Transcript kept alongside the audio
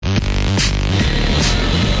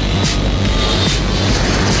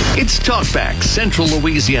It's Talkback, Central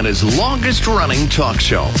Louisiana's longest-running talk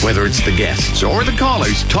show. Whether it's the guests or the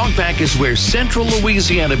callers, Talkback is where Central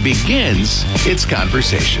Louisiana begins its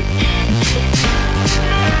conversation.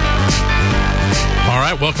 All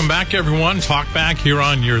right, welcome back, everyone. Talkback here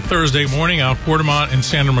on your Thursday morning. Al Quartermont and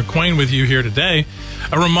Sandra McQueen with you here today.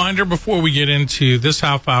 A reminder before we get into this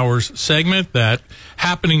half hour's segment that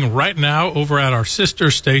happening right now over at our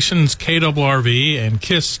sister stations, KRRV and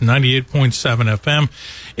KISS 98.7 FM.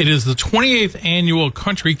 It is the 28th annual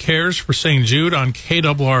Country Cares for St. Jude on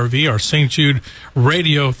KRRV, our St. Jude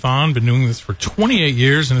Radiothon. Been doing this for 28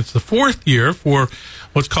 years, and it's the fourth year for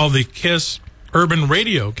what's called the KISS Urban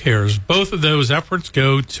Radio Cares. Both of those efforts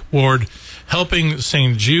go toward helping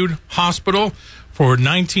St. Jude Hospital. For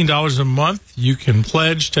 $19 a month, you can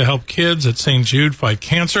pledge to help kids at St. Jude fight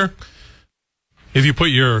cancer. If you put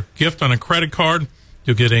your gift on a credit card,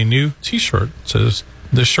 you'll get a new T-shirt. It says,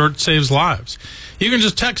 "This shirt saves lives." You can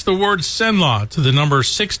just text the word SENLAW to the number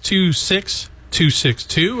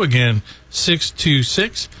 626-262. Again,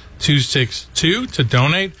 626-262 to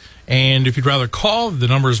donate. And if you'd rather call, the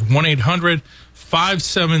number is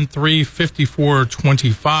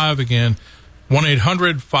 1-800-573-5425. Again,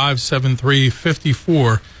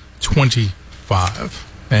 1-800-573-5425.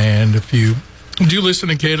 And if you do listen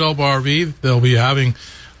to KRRV, they'll be having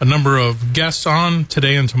a number of guests on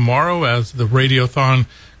today and tomorrow as the Radiothon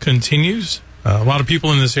continues. A lot of people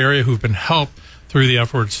in this area who've been helped through the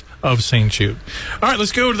efforts of St. Jude. All right,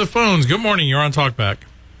 let's go to the phones. Good morning. You're on Talkback.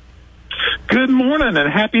 Good morning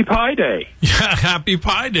and happy Pie Day. Yeah, happy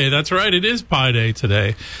Pie Day. That's right. It is Pie Day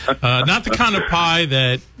today. Not the kind of pie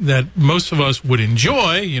that most of us would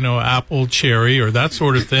enjoy, you know, apple, cherry, or that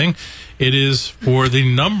sort of thing. It is for the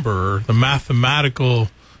number, the mathematical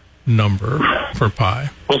number for pie.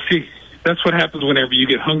 Well, see, that's what happens whenever you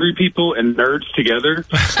get hungry people and nerds together,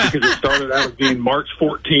 because it started out as being March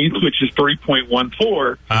 14th, which is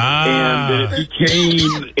 3.14, and then it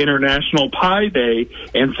became International Pie Day,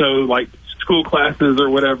 and so, like, school classes or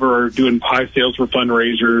whatever are doing pie sales for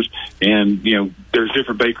fundraisers, and, you know, there's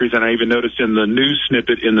different bakeries, and I even noticed in the news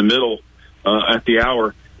snippet in the middle at the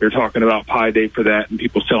hour, they're talking about Pie Day for that, and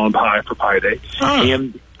people selling pie for Pie Day. Oh.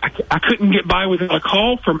 And I couldn't get by without a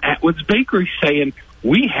call from Atwood's Bakery saying,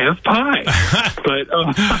 "We have pie." But all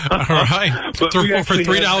right, but for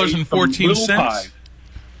 $3.14.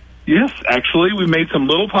 Yes, actually, we made some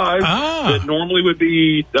little pies that normally would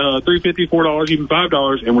be $3.50, $4, even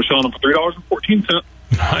 $5, and we're selling them for $3.14.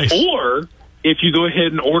 Nice. Or if you go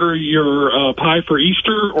ahead and order your pie for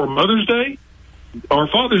Easter or Mother's Day or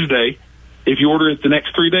Father's Day, if you order it the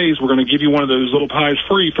next 3 days, we're going to give you one of those little pies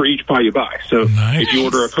free for each pie you buy. So if you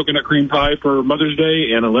order a coconut cream pie for Mother's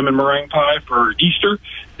Day and a lemon meringue pie for Easter,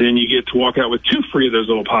 then you get to walk out with 2 free of those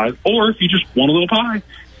little pies. Or if you just want a little pie,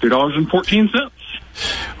 $3.14.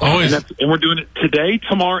 Always. And we're doing it today,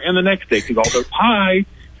 tomorrow, and the next day, because although pie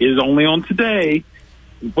is only on today,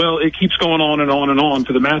 well, it keeps going on and on and on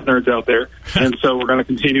for the math nerds out there. And so we're going to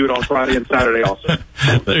continue it on Friday and Saturday also.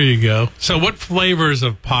 There you go. So what flavors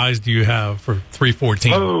of pies do you have for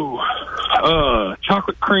 $3.14? Oh,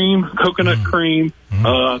 chocolate cream, coconut cream.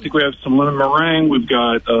 I think we have some lemon meringue. We've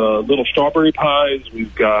got little strawberry pies.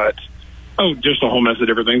 We've got, just a whole mess of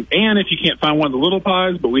different things. And if you can't find one of the little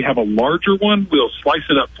pies, but we have a larger one, we'll slice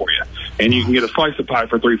it up for you. And you can get a slice of pie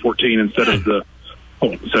for $3.14 instead of the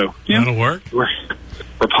whole. So, yeah. That'll work. We're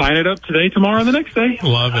pieing it up today, tomorrow, and the next day.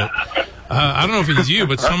 Love it. I don't know if it's you,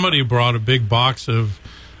 but somebody brought a big box of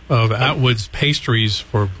Atwood's pastries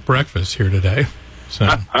for breakfast here today. So.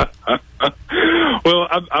 Well,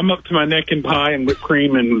 I'm up to my neck in pie and whipped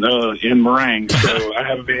cream and in meringue, so I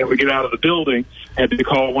haven't been able to get out of the building. I had to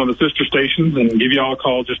call one of the sister stations and give you all a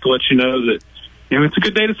call just to let you know that, you know, it's a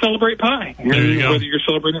good day to celebrate pie. There you go. Whether you're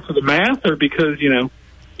celebrating for the math or because, you know,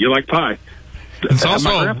 you like pie. It's also,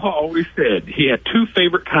 my grandpa always said he had 2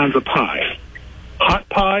 favorite kinds of pie, hot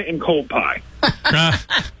pie and cold pie.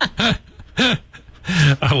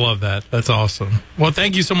 I love that. That's awesome. Well,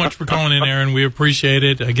 thank you so much for calling in, Aaron. We appreciate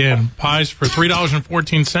it. Again, pies for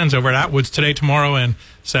 $3.14 over at Atwood's today, tomorrow, and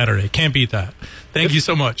Saturday. Can't beat that. Thank you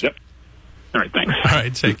so much. Yep. All right, thanks. All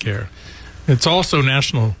right, take care. It's also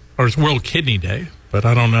it's World Kidney Day, but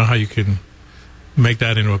I don't know how you can make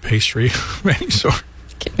that into a pastry of any sort.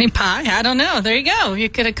 Kidney pie? I don't know. There you go. You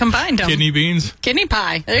could have combined them. Kidney beans? Kidney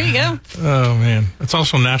pie. There you go. Oh, man. It's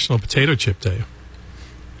also National Potato Chip Day.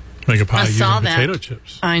 Make a pie using potato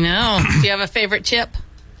chips. I know. Do you have a favorite chip?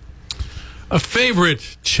 A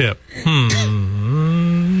favorite chip? I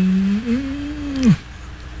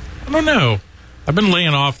don't know. I've been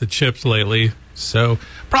laying off the chips lately, so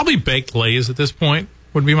probably baked Lay's at this point.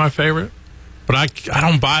 would be my favorite. But I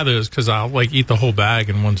don't buy those because I'll like eat the whole bag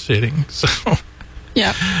in one sitting. So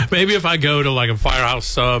Yeah. maybe if I go to like a Firehouse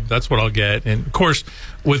Sub, that's what I'll get. And of course,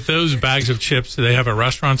 with those bags of chips that they have at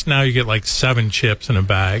restaurants now, you get like 7 chips in a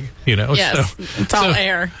bag. You know, Yes. so, It's all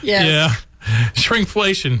air. Yes. yeah,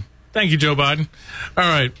 shrinkflation. Thank you, Joe Biden. All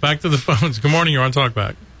right, back to the phones. Good morning. You're on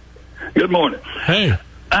Talkback. Good morning. Hey.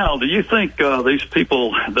 Al, do you think these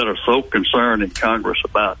people that are so concerned in Congress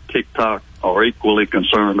about TikTok are equally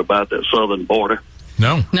concerned about that southern border?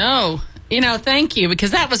 No. No. Thank you,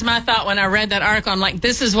 because that was my thought when I read that article. I'm like,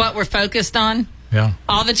 this is what we're focused on. Yeah.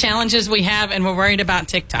 All the challenges we have, and we're worried about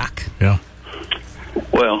TikTok. Yeah.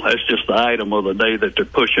 Well, that's just the item of the day that they're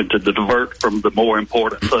pushing to divert from the more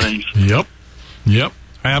important things. Yep.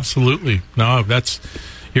 Absolutely. No,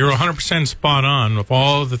 you're 100% spot on with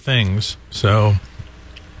all of the things. So,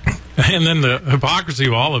 and then the hypocrisy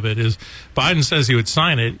of all of it is Biden says he would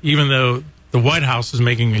sign it, even though the White House is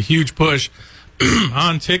making a huge push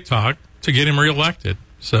on TikTok to get him reelected.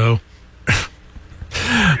 So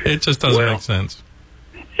it just doesn't make sense.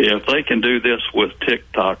 If they can do this with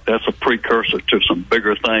TikTok, that's a precursor to some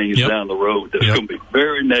bigger things down the road that's going to be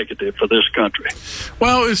very negative for this country.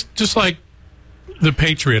 Well, it's just like the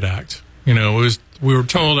Patriot Act. We were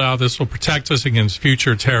told how this will protect us against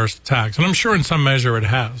future terrorist attacks, and I'm sure in some measure it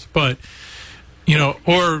has. But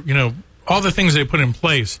all the things they put in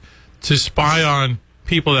place to spy on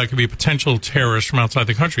people that could be potential terrorists from outside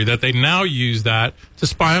the country, that they now use that to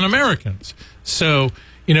spy on Americans. So,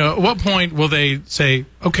 at what point will they say,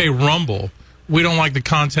 okay, Rumble, we don't like the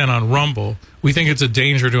content on Rumble. We think it's a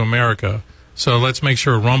danger to America, so let's make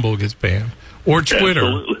sure Rumble gets banned. Or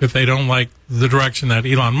Twitter, if they don't like the direction that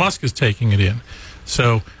Elon Musk is taking it in.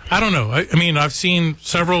 So, I don't know. I mean, I've seen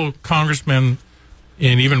several congressmen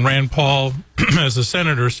and even Rand Paul as a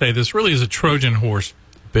senator say this really is a Trojan horse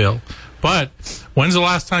bill. But when's the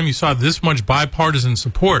last time you saw this much bipartisan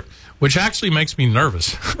support, which actually makes me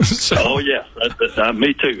nervous? Oh, yes.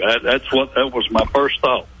 Me too. That was my first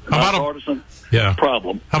thought. Bipartisan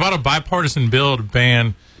problem. How about a bipartisan bill to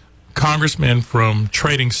ban congressmen from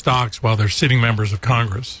trading stocks while they're sitting members of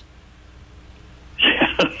Congress?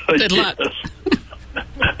 Good luck.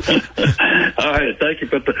 All right. Thank you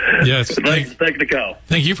for the call.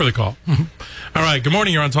 Thank you for the call. All right. Good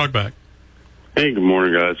morning. You're on Talkback. Hey, good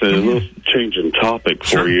morning, guys. A little change in topic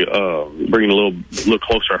for you, bringing a little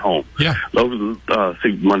closer home. Yeah. Over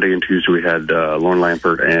Monday and Tuesday, we had Lauren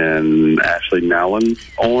Lampert and Ashley Nowlin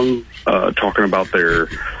on talking about they're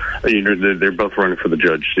both running for the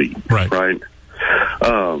judge seat. Right.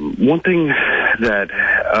 One thing that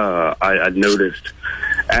I noticed,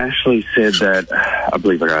 Ashley said that, I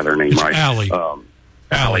believe I got her name right.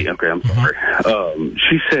 Allie. Okay, I'm sorry.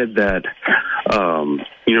 She said that,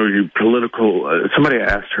 your political. Somebody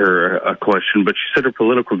asked her a question, but she said her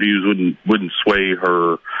political views wouldn't sway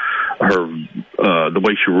her the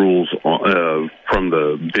way she rules from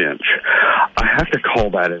the bench. I have to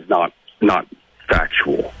call that as not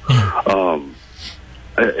factual.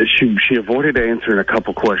 She avoided answering a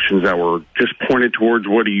couple questions that were just pointed towards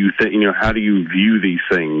what do you think? How do you view these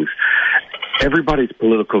things? Everybody's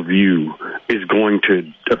political view is going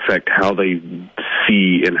to affect how they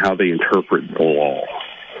see and how they interpret the law.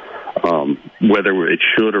 Whether it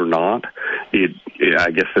should or not,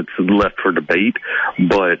 I guess it's left for debate.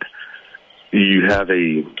 But you have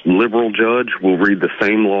a liberal judge will read the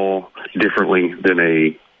same law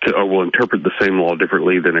differently or will interpret the same law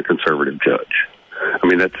differently than a conservative judge. I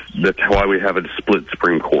mean, that's why we have a split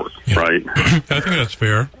Supreme Court, right? I think that's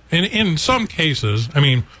fair. In some cases, I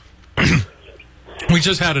mean, we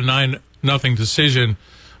just had a 9-0 decision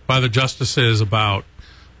by the justices about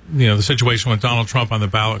the situation with Donald Trump on the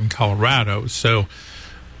ballot in Colorado. So,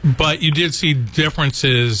 but you did see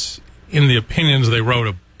differences in the opinions they wrote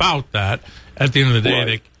about that. At the end of the day,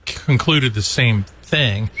 they concluded the same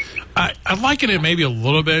thing. I liken it maybe a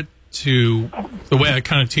little bit to the way I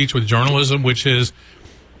kind of teach with journalism, which is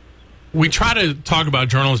we try to talk about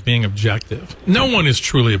journalists being objective. No one is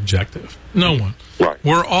truly objective. No one. Right.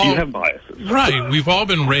 We're all you have biases. Right. We've all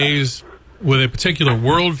been raised with a particular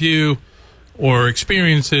worldview or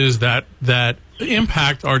experiences that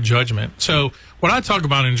impact our judgment. So what I talk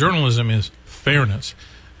about in journalism is fairness.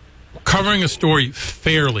 Covering a story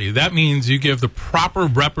fairly. That means you give the proper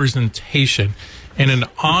representation and an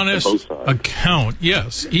honest account.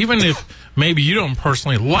 Yes, even if maybe you don't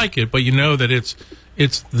personally like it, but you know that it's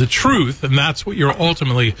the truth, and that's what you're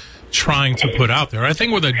ultimately trying to put out there. I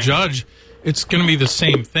think with a judge, it's going to be the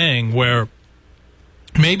same thing where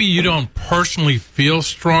maybe you don't personally feel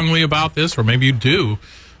strongly about this, or maybe you do,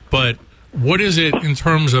 but what is it in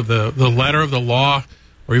terms of the letter of the law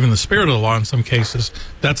or even the spirit of the law in some cases,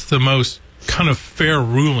 that's the most kind of fair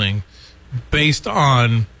ruling based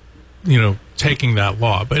on, taking that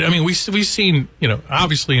law. But, I mean, we've seen,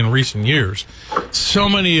 obviously in recent years, so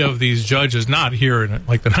many of these judges, not here in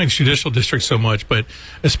like the 9th Judicial District so much, but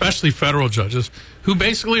especially federal judges, who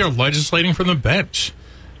basically are legislating from the bench.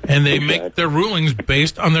 And they make their rulings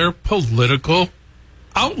based on their political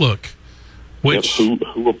outlook. Which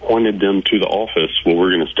who appointed them to the office? Well,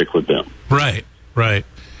 we're going to stick with them. Right.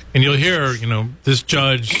 And you'll hear, this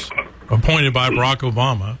judge appointed by Barack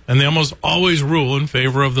Obama, and they almost always rule in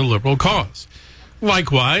favor of the liberal cause.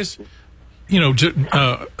 Likewise,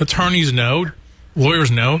 attorneys know,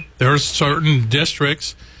 lawyers know, there are certain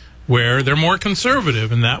districts where they're more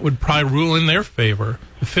conservative, and that would probably rule in their favor.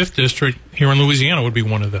 The 5th District here in Louisiana would be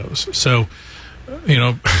one of those. So,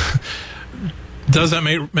 does that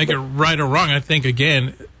make it right or wrong? I think,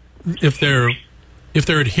 again, if they're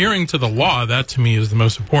adhering to the law, that to me is the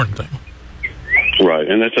most important thing. Right,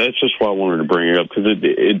 and that's just why I wanted to bring it up, because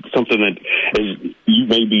it's something that you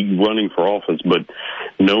may be running for office, but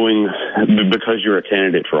knowing, because you're a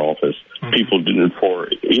candidate for office, people for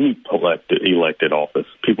any elected office,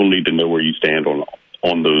 people need to know where you stand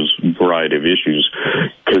on those variety of issues,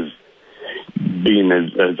 because being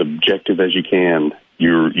as objective as you can,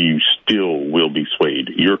 you still will be swayed.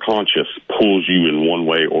 Your conscience pulls you in one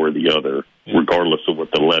way or the other, regardless of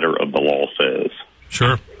what the letter of the law says.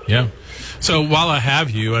 Sure, yeah. So while I have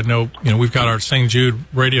you, I know we've got our St. Jude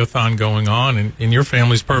Radiothon going on, and your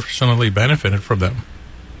family's personally benefited from them.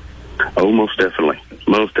 Oh, most definitely.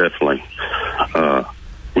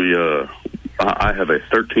 I have a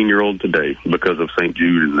 13-year-old today because of St.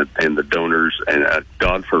 Jude and the donors, and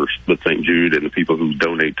God first, but St. Jude and the people who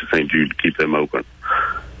donate to St. Jude to keep them open.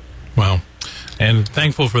 Wow. And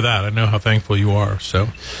thankful for that. I know how thankful you are. So,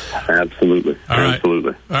 absolutely. All right,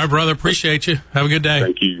 brother. Appreciate you. Have a good day.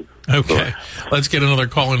 Thank you. Okay. Let's get another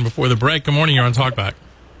call in before the break. Good morning. You're on Talkback.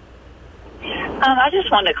 I just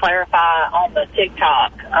wanted to clarify on the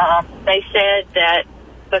TikTok. They said that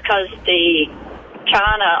because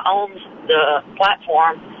China owns the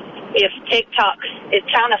platform, if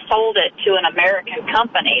China sold it to an American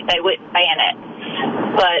company, they wouldn't ban it.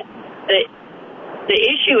 But the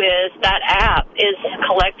issue is that app is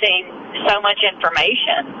collecting so much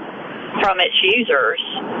information from its users.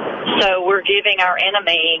 So we're giving our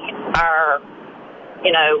enemy a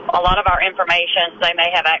lot of our information. They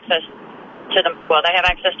may have access to they have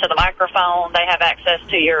access to the microphone. They have access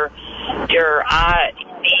to your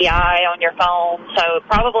EI on your phone. So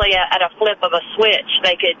probably at a flip of a switch,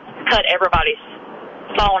 they could cut everybody's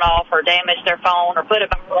phone off or damage their phone or put a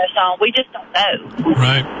virus on. We just don't know.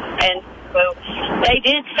 Right. And so they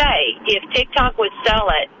did say if TikTok would sell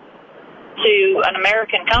it to an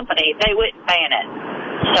American company, they wouldn't ban it.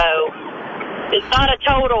 So it's not a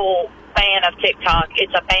total ban of TikTok.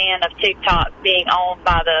 It's a ban of TikTok being owned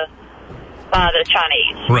by the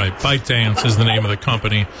Chinese. Right. ByteDance is the name of the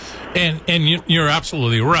company. And you're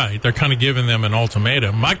absolutely right. They're kind of giving them an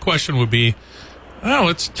ultimatum. My question would be,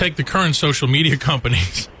 let's take the current social media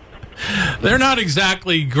companies. They're not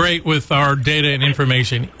exactly great with our data and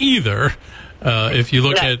information either. If you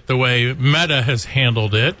look at the way Meta has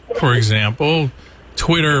handled it, for example,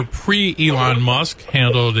 Twitter pre-Elon Musk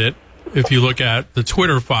handled it. If you look at the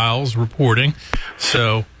Twitter files reporting.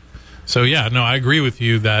 So yeah, no, I agree with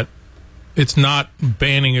you that it's not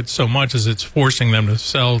banning it so much as it's forcing them to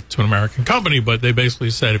sell to an American company, but they basically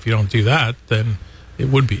said if you don't do that, then it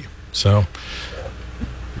would be. So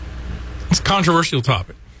it's a controversial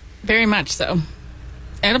topic. Very much so.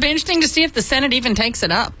 It'll be interesting to see if the Senate even takes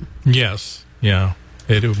it up. Yes. Yeah,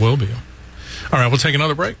 it will be. All right, we'll take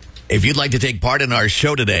another break. If you'd like to take part in our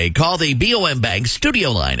show today, call the BOM Bank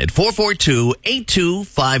studio line at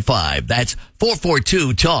 442-8255. That's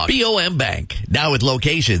 442-TALK. BOM Bank, now with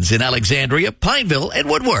locations in Alexandria, Pineville, and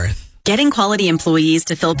Woodworth. Getting quality employees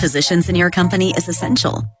to fill positions in your company is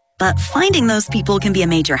essential. But finding those people can be a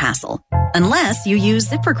major hassle, unless you use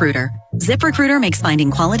ZipRecruiter. ZipRecruiter makes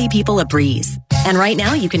finding quality people a breeze. And right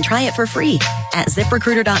now you can try it for free at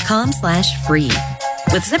ZipRecruiter.com/free.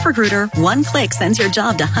 With ZipRecruiter, one click sends your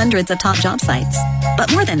job to hundreds of top job sites.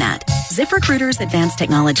 But more than that, ZipRecruiter's advanced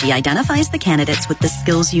technology identifies the candidates with the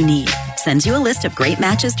skills you need, sends you a list of great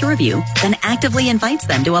matches to review, then actively invites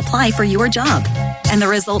them to apply for your job. And the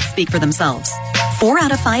results speak for themselves. 4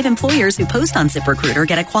 out of 5 employers who post on ZipRecruiter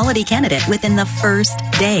get a quality candidate within the first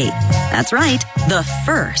day. That's right, the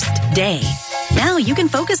first day. Now you can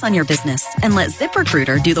focus on your business and let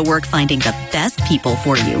ZipRecruiter do the work finding the best people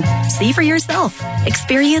for you. See for yourself.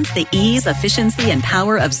 Experience the ease, efficiency, and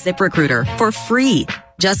power of ZipRecruiter for free.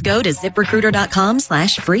 Just go to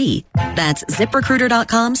ZipRecruiter.com/free. That's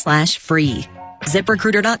ZipRecruiter.com/free.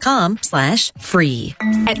 ZipRecruiter.com/free.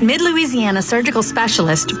 At Mid-Louisiana Surgical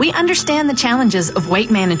Specialist, we understand the challenges of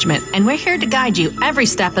weight management, and we're here to guide you every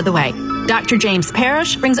step of the way. Dr. James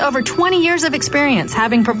Parrish brings over 20 years of experience,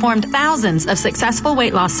 having performed thousands of successful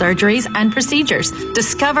weight loss surgeries and procedures.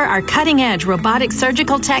 Discover our cutting-edge robotic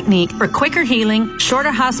surgical technique for quicker healing,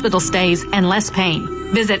 shorter hospital stays, and less pain.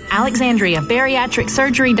 Visit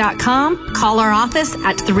AlexandriaBariatricSurgery.com. Call our office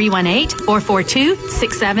at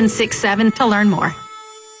 318-442-6767 to learn more.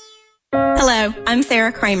 Hello, I'm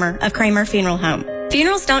Sarah Kramer of Kramer Funeral Home.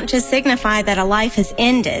 Funerals don't just signify that a life has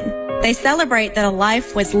ended. They celebrate that a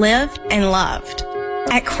life was lived and loved.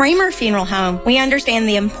 At Kramer Funeral Home, we understand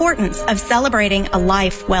the importance of celebrating a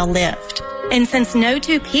life well lived. And since no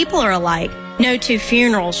two people are alike, no two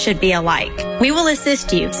funerals should be alike. We will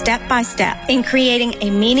assist you step by step in creating a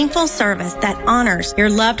meaningful service that honors your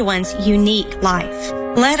loved one's unique life.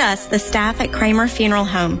 Let us, the staff at Kramer Funeral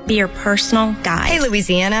Home, be your personal guide. Hey,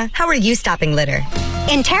 Louisiana, how are you stopping litter?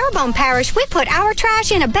 In Terrebonne Parish, we put our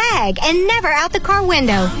trash in a bag and never out the car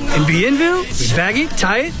window. In Bienville, we bag it,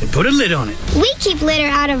 tie it, and put a lid on it. We keep litter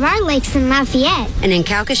out of our lakes in Lafayette. And in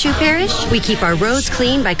Calcasieu Parish, we keep our roads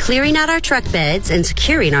clean by clearing out our truck beds and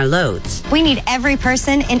securing our loads. We need every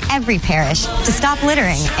person in every parish to stop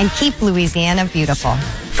littering and keep Louisiana beautiful.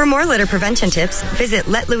 For more litter prevention tips, visit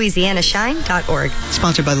letlouisianashine.org.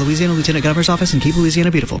 Sponsored by Louisiana Lieutenant Governor's Office and Keep Louisiana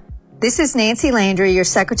Beautiful. This is Nancy Landry, your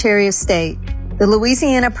Secretary of State. The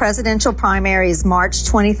Louisiana presidential primary is March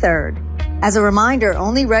 23rd. As a reminder,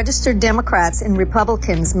 only registered Democrats and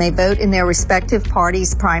Republicans may vote in their respective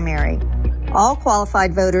parties' primary. All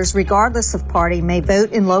qualified voters, regardless of party, may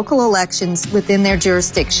vote in local elections within their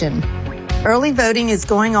jurisdiction. Early voting is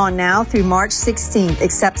going on now through March 16th,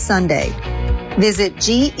 except Sunday. Visit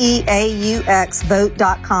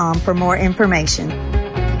GEAUXvote.com for more information.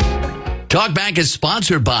 Talkback is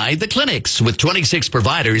sponsored by The Clinics with 26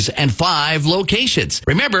 providers and 5 locations.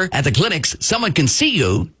 Remember, at The Clinics, someone can see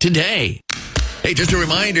you today. Hey, just a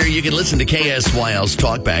reminder, you can listen to KSYL's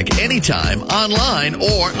Talkback anytime, online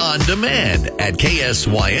or on demand at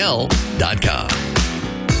KSYL.com.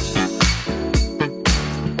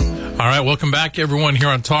 All right, welcome back, everyone, here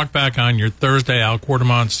on Talkback on your Thursday. Al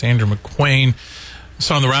Quartermont, Sandra McQueen.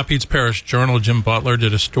 So on the Rapides Parish Journal, Jim Butler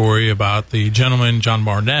did a story about the gentleman, John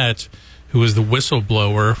Barnett, who was the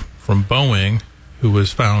whistleblower from Boeing, who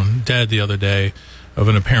was found dead the other day of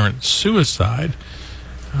an apparent suicide.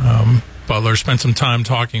 Butler spent some time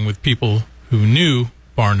talking with people who knew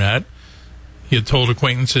Barnett. He had told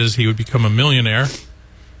acquaintances he would become a millionaire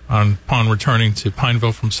upon returning to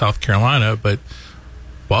Pineville from South Carolina, but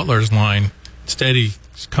Butler's line, instead he's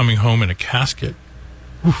coming home in a casket.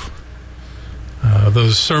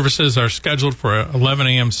 Those services are scheduled for 11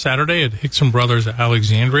 a.m. Saturday at Hickson Brothers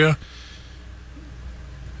Alexandria.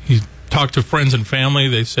 He talked to friends and family.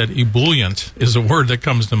 They said ebullient is a word that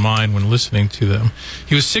comes to mind when listening to them.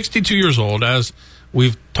 He was 62 years old. As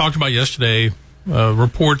we've talked about yesterday,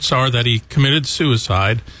 reports are that he committed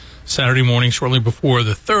suicide Saturday morning shortly before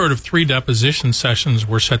the third of 3 deposition sessions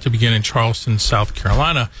were set to begin in Charleston, South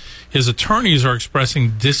Carolina. His attorneys are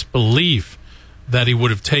expressing disbelief that he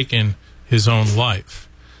would have taken his own life.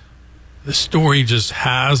 The story just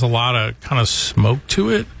has a lot of kind of smoke to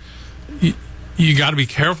it. You got to be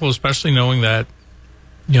careful, especially knowing that,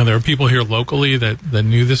 you know, there are people here locally that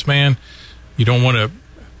knew this man. You don't want to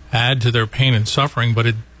add to their pain and suffering, but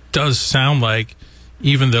it does sound like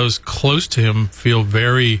even those close to him feel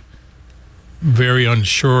very, very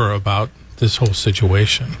unsure about this whole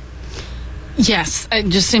situation. Yes, it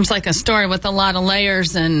just seems like a story with a lot of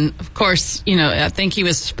layers. And, of course, you know, I think he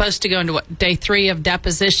was supposed to go into day 3 of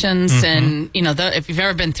depositions. Mm-hmm. And, you know, if you've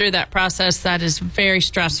ever been through that process, that is very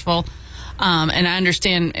stressful. And I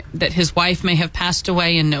understand that his wife may have passed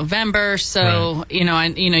away in November. So,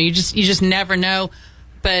 right. you just never know.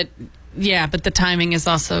 But, yeah, but the timing is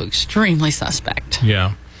also extremely suspect.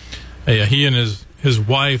 Yeah. He and his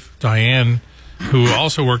wife, Diane, who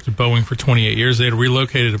also worked at Boeing for 28 years, they had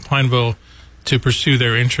relocated to Pineville to pursue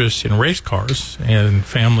their interests in race cars and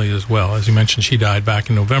family as well. As you mentioned, she died back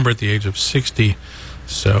in November at the age of 60.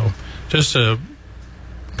 So just a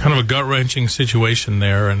kind of a gut-wrenching situation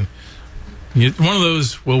there. And one of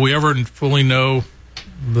those, will we ever fully know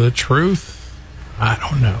the truth? I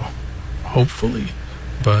don't know. Hopefully.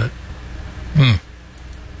 But,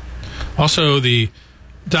 Also, the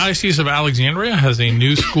Diocese of Alexandria has a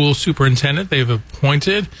new school superintendent they've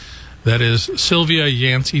appointed. That is Sylvia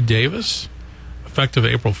Yancey Davis, effective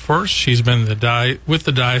April 1st. She's been with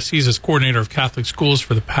the diocese as coordinator of Catholic schools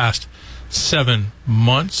for the past 7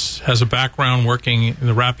 months. Has a background working in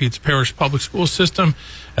the Rapides Parish Public School System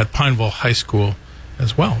at Pineville High School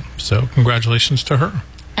as well. So congratulations to her.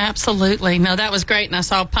 Absolutely. No, that was great. And I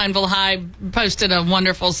saw Pineville High posted a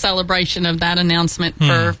wonderful celebration of that announcement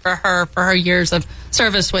for her years of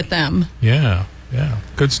service with them. Yeah.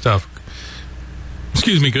 Good stuff.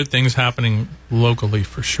 Excuse me, good things happening locally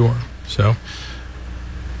for sure. So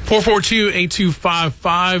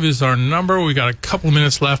 442-8255 is our number. We got a couple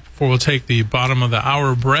minutes left before we'll take the bottom of the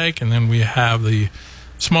hour break, and then we have the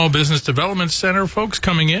Small Business Development Center folks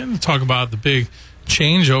coming in to talk about the big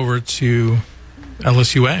change over to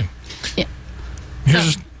LSUA. Yeah.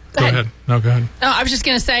 Go ahead. No, go ahead. Oh, I was just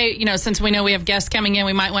going to say, since we know we have guests coming in,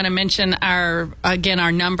 we might want to mention our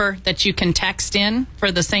number that you can text in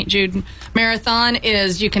for the St. Jude Marathon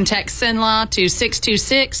is you can text SINLAW to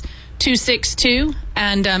 626-262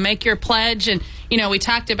 and make your pledge. And, we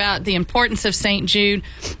talked about the importance of St. Jude,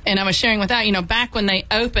 and I was sharing with that, back when they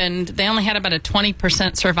opened, they only had about a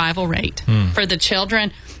 20% survival rate for the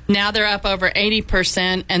children. Now they're up over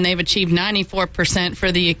 80%, and they've achieved 94%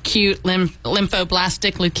 for the acute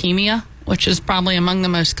lymphoblastic leukemia, which is probably among the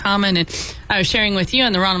most common. And I was sharing with you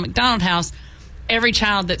in the Ronald McDonald House, every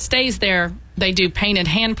child that stays there, they do painted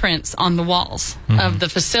handprints on the walls of the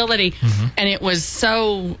facility. And it was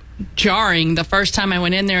so jarring the first time I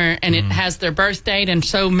went in there, and it has their birth date, and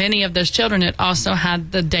so many of those children, it also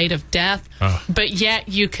had the date of death. But yet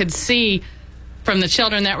you could see from the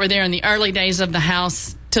children that were there in the early days of the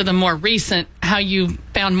house to the more recent, how you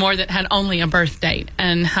found more that had only a birth date,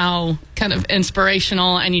 and how kind of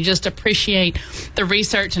inspirational, and you just appreciate the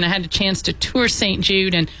research. And I had a chance to tour St.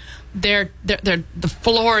 Jude, and they're the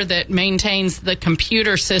floor that maintains the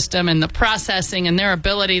computer system and the processing, and their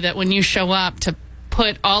ability that when you show up to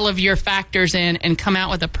put all of your factors in and come out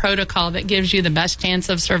with a protocol that gives you the best chance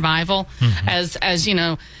of survival. As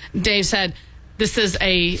Dave said, this is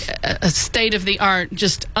a state-of-the-art,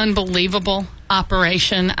 just unbelievable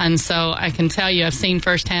operation. And so I can tell you, I've seen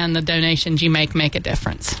firsthand the donations you make a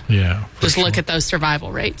difference. Yeah. Just look at those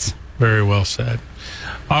survival rates. Very well said.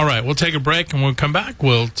 All right, we'll take a break, and when we come back,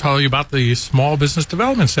 we'll tell you about the Small Business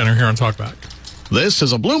Development Center here on Talkback. This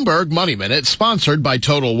is a Bloomberg Money Minute sponsored by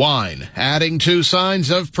Total Wine. Adding to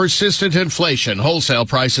signs of persistent inflation, wholesale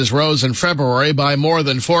prices rose in February by more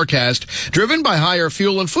than forecast, driven by higher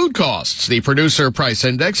fuel and food costs. The Producer Price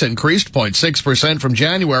Index increased 0.6% from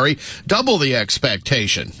January, double the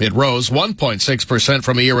expectation. It rose 1.6%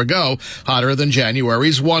 from a year ago, hotter than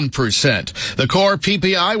January's 1%. The core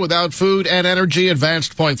PPI without food and energy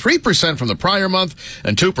advanced 0.3% from the prior month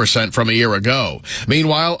and 2% from a year ago.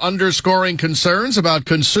 Meanwhile, underscoring concerns about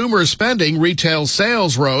consumer spending, retail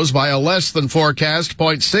sales rose by a less than forecast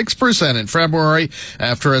 0.6% in February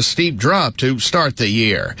after a steep drop to start the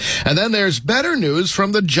year. And then there's better news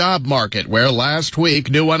from the job market, where last week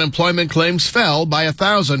new unemployment claims fell by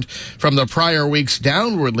 1,000 from the prior week's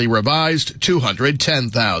downwardly revised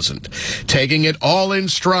 210,000. Taking it all in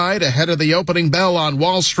stride ahead of the opening bell on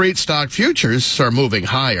Wall Street, stock futures are moving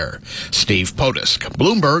higher. Steve Potusk,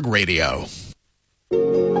 Bloomberg Radio.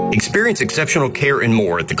 Experience exceptional care and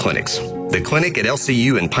more at the clinics. The clinic at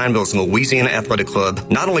LCU and Pineville's Louisiana Athletic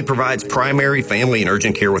Club not only provides primary, family, and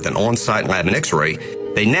urgent care with an on-site lab and x-ray,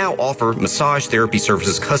 they now offer massage therapy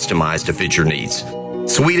services customized to fit your needs.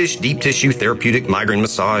 Swedish, deep tissue, therapeutic, migraine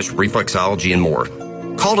massage, reflexology, and more.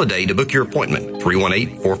 Call today to book your appointment,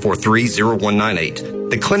 318-443-0198.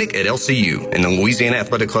 The clinic at LCU and the Louisiana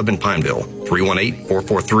Athletic Club in Pineville,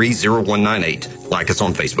 318-443-0198. Like us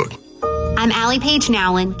on Facebook. I'm Allie Page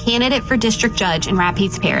Nowlin, candidate for District Judge in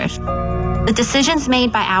Rapides Parish. The decisions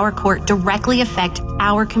made by our court directly affect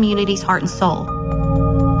our community's heart and soul.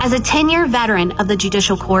 As a 10-year veteran of the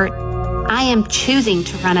judicial court, I am choosing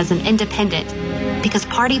to run as an independent because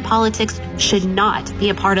party politics should not be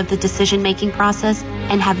a part of the decision-making process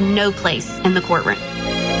and have no place in the courtroom.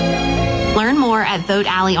 Learn more at Vote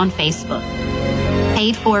Allie on Facebook.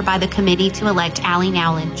 Paid for by the Committee to Elect Allie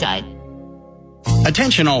Nowlin Judge.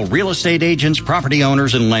 Attention all real estate agents, property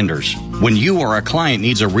owners, and lenders. When you or a client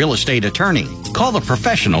needs a real estate attorney, call the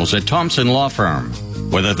professionals at Thompson Law Firm.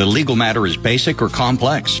 Whether the legal matter is basic or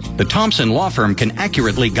complex, the Thompson Law Firm can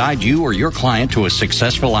accurately guide you or your client to a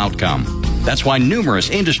successful outcome. That's why numerous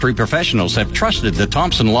industry professionals have trusted the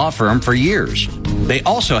Thompson Law Firm for years. They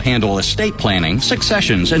also handle estate planning,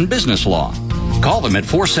 successions, and business law. Call them at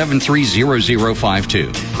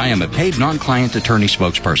 473-0052. I am a paid non-client attorney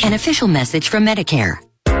spokesperson. An official message from Medicare.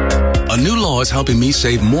 A new law is helping me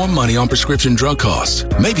save more money on prescription drug costs.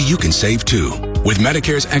 Maybe you can save too. With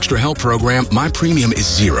Medicare's Extra Help program, my premium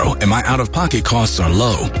is zero and my out-of-pocket costs are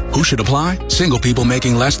low. Who should apply? Single people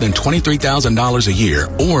making less than $23,000 a year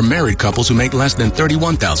or married couples who make less than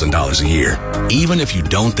 $31,000 a year. Even if you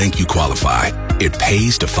don't think you qualify, it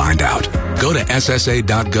pays to find out. Go to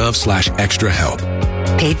ssa.gov/extra-help.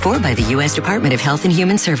 Paid for by the U.S. Department of Health and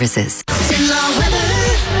Human Services.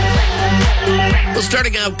 Well,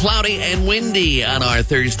 starting out cloudy and windy on our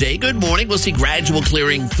Thursday. Good morning. We'll see gradual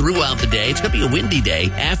clearing throughout the day. It's going to be a windy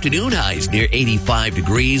day. Afternoon highs near 85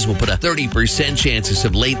 degrees. We'll put a 30% chance of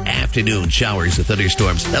some late afternoon showers or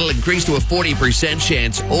thunderstorms. That'll increase to a 40%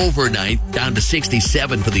 chance overnight, down to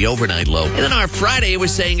 67 for the overnight low. And then our Friday, we're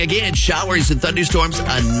saying again, showers and thunderstorms, a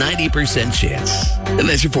 90% chance. And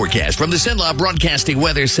that's your forecast from the Cenla Broadcasting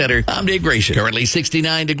Weather Center. I'm Dave Gratian. Currently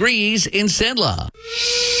 69 degrees in Cenla.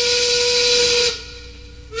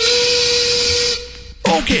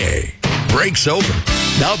 Okay, break's over.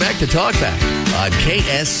 Now back to Talkback on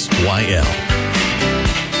KSYL.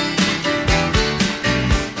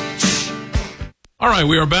 All right,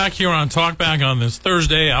 we are back here on Talkback on this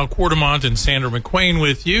Thursday. Al Quartermont and Sandra McQueen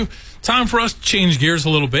with you. Time for us to change gears a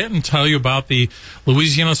little bit and tell you about the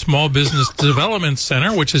Louisiana Small Business Development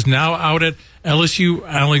Center, which is now out at LSU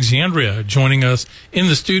Alexandria. Joining us in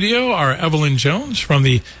the studio are Evelyn Jones from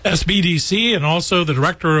the SBDC and also the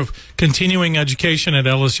Director of Continuing Education at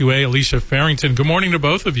LSUA, Alicia Farrington. Good morning to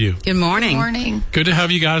both of you. Good morning. Good morning. Good to have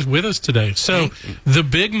you guys with us today. So the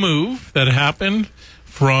big move that happened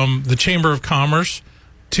from the Chamber of Commerce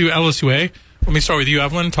to LSUA, let me start with you,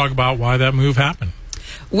 Evelyn, talk about why that move happened.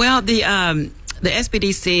 Well, the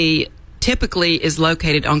SBDC typically is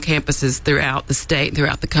located on campuses throughout the state,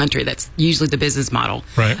 throughout the country. That's usually the business model.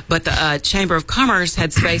 Right. But the Chamber of Commerce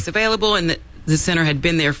had space available, and the center had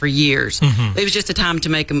been there for years. Mm-hmm. It was just a time to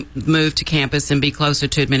make a move to campus and be closer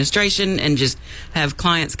to administration and just have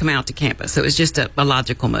clients come out to campus. So it was just a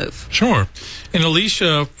logical move. Sure. And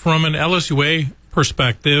Alicia, from an LSUA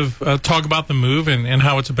perspective, talk about the move and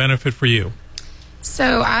how it's a benefit for you.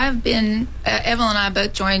 So I've been, Evelyn and I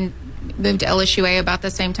both moved to LSUA about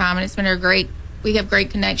the same time, and it's been we have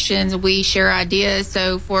great connections, we share ideas,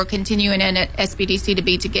 so for continuing in at SBDC to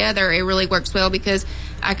be together, it really works well because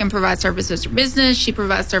I can provide services for business, she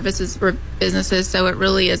provides services for businesses, so it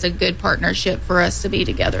really is a good partnership for us to be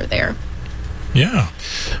together there. Yeah.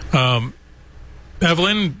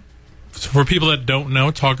 Evelyn, for people that don't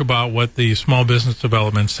know, talk about what the Small Business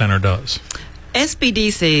Development Center does.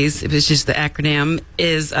 SBDCs, if it's just the acronym,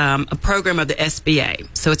 is a program of the SBA.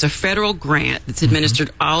 So it's a federal grant that's administered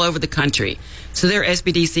all over the country. So there are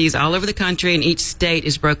SBDCs all over the country, and each state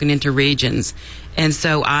is broken into regions. And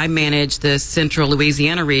so I manage the central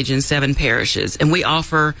Louisiana region, 7 parishes, and we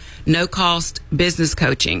offer no-cost business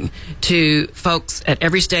coaching to folks at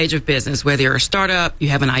every stage of business, whether you're a startup, you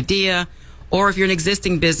have an idea, or if you're an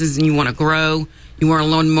existing business and you want to grow, you want to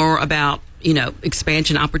learn more about,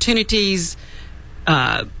 expansion opportunities,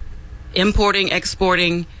 importing,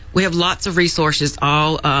 exporting. We have lots of resources,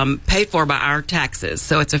 all paid for by our taxes.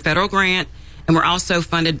 So it's a federal grant, and we're also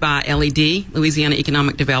funded by LED, Louisiana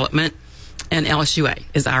Economic Development, and LSUA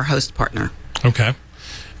is our host partner. Okay.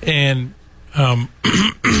 And,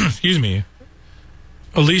 excuse me,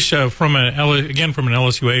 Alicia, from an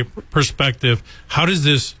LSUA perspective, how does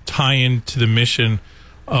this tie into the mission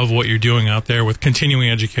of what you're doing out there with continuing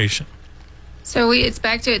education? So it's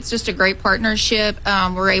just a great partnership.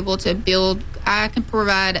 We're able to I can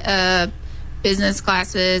provide business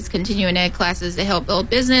classes, continuing ed classes to help build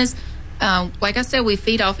business. Like I said, we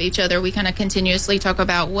feed off each other. We kind of continuously talk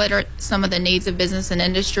about what are some of the needs of business and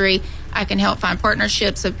industry. I can help find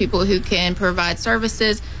partnerships of people who can provide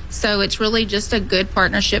services. So it's really just a good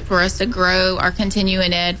partnership for us to grow our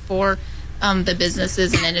continuing ed for the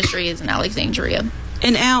businesses and industries in Alexandria.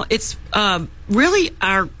 And Al, it's really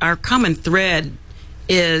our common thread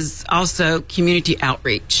is also community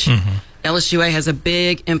outreach. Mm-hmm. LSUA has a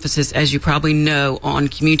big emphasis, as you probably know, on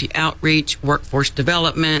community outreach, workforce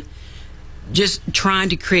development, just trying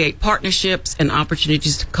to create partnerships and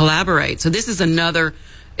opportunities to collaborate. So this is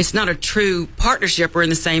it's not a true partnership. We're in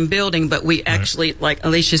the same building, but we actually, like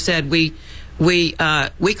Alicia said, we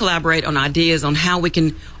collaborate on ideas on how we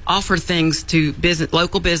can offer things to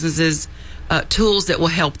local businesses, tools that will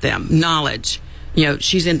help them, knowledge.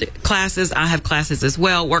 She's into classes. I have classes as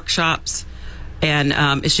well, workshops. And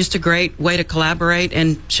it's just a great way to collaborate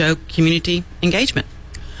and show community engagement.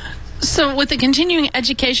 So with the continuing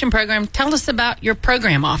education program, tell us about your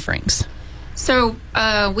program offerings. So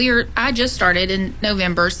I just started in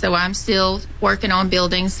November, so I'm still working on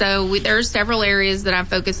building. So there's several areas that I'm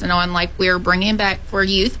focusing on, like we're bringing back for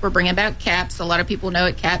youth, we're bringing back CAPS. A lot of people know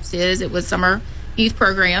what CAPS is. It was summer youth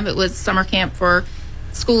program. It was summer camp for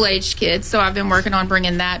school-aged kids, so I've been working on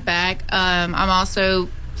bringing that back. I'm also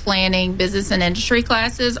planning business and industry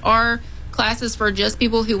classes, or classes for just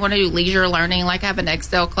people who want to do leisure learning. Like I have an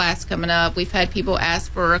Excel class coming up. We've had people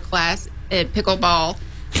ask for a class at pickleball.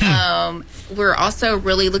 We're also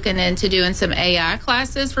really looking into doing some AI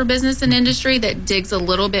classes for business and industry that digs a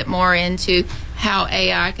little bit more into how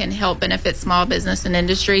AI can help benefit small business and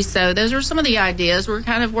industry. So those are some of the ideas we're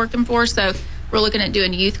kind of working for. So we're looking at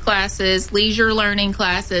doing youth classes, leisure learning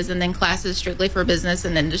classes, and then classes strictly for business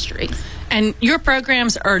and industry. And your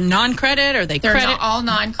programs are non-credit, or They're credit? all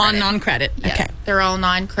non-credit. On non-credit. Yeah, okay. They're all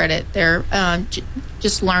non-credit. They're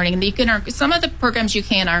just learning. And you can earn, some of the programs you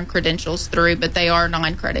can earn credentials through, but they are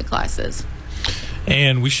non-credit classes.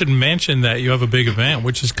 And we should mention that you have a big event,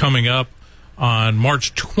 which is coming up on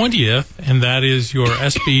March 20th, and that is your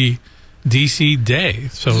SBDC Day.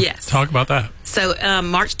 So Yes. talk about that. So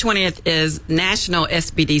March 20th is National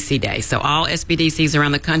SBDC Day. So all SBDCs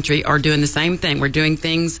around the country are doing the same thing. We're doing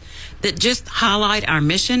things that just highlight our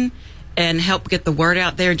mission and help get the word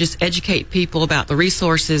out there, just educate people about the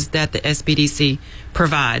resources that the SBDC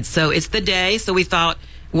provides. So it's the day, so we thought,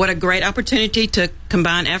 what a great opportunity to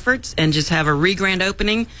combine efforts and just have a re-grand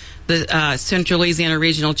opening. The Central Louisiana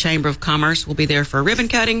Regional Chamber of Commerce will be there for a ribbon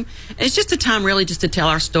cutting. It's just a time really just to tell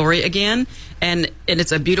our story again. And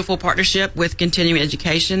it's a beautiful partnership with continuing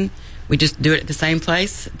education. We just do it at the same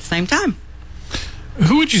place at the same time.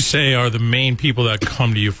 Who would you say are the main people that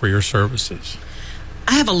come to you for your services?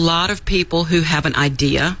 I have a lot of people who have an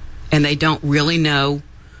idea and they don't really know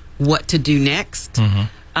what to do next.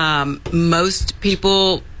 Most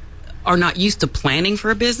people are not used to planning for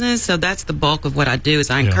a business, so that's the bulk of what I do. Is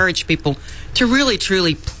I encourage people to really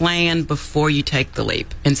truly plan before you take the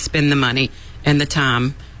leap and spend the money and the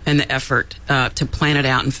time and the effort to plan it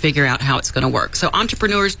out and figure out how it's going to work. So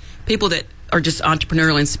entrepreneurs, people that are just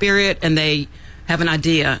entrepreneurial in spirit and they have an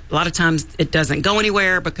idea, a lot of times it doesn't go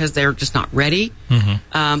anywhere because they're just not ready.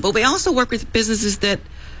 But we also work with businesses that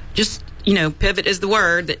just, pivot is the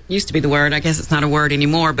word that used to be the word. I guess it's not a word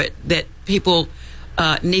anymore, but that people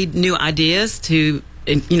need new ideas to,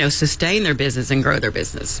 sustain their business and grow their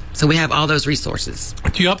business. So we have all those resources.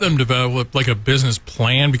 Do you help them develop like a business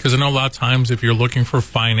plan? Because I know a lot of times if you're looking for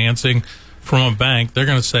financing from a bank, they're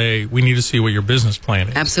going to say, we need to see what your business plan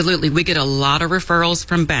is. Absolutely. We get a lot of referrals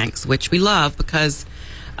from banks, which we love because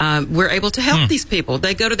we're able to help these people.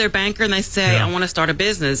 They go to their banker and they say, I want to start a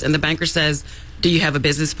business. And the banker says, do you have a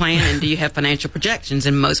business plan and do you have financial projections?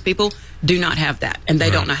 And most people do not have that, and they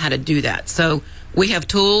don't know how to do that. So we have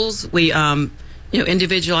tools. We,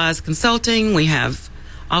 individualized consulting. We have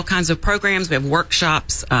all kinds of programs. We have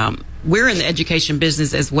workshops. We're in the education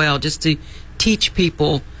business as well, just to teach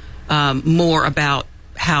people more about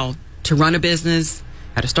how to run a business,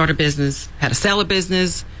 how to start a business, how to sell a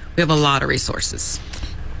business. We have a lot of resources.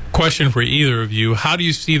 Question for either of you. How do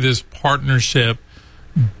you see this partnership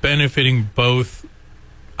benefiting both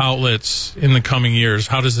outlets in the coming years?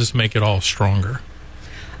 How does this make it all stronger?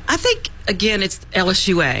 I think, again, it's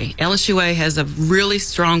LSUA. LSUA has a really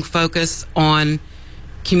strong focus on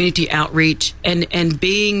community outreach and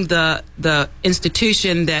being the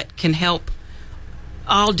institution that can help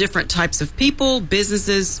all different types of people,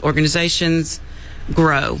 businesses, organizations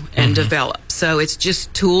grow and develop. So it's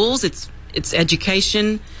just tools. It's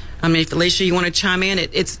education. I mean, if Alicia, you want to chime in,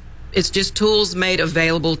 it's just tools made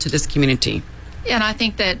available to this community. Yeah, and I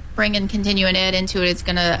think that bringing continuing ed into it is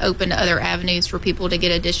going to open other avenues for people to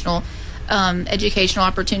get additional educational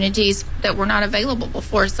opportunities that were not available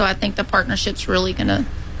before. So I think the partnership's really going to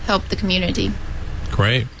help the community.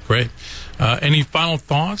 Great. Any final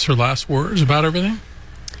thoughts or last words about everything?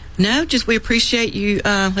 No, just we appreciate you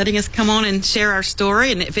letting us come on and share our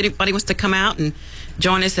story. And if anybody wants to come out and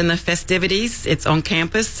join us in the festivities, it's on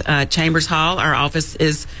campus, Chambers Hall. Our office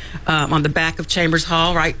is on the back of Chambers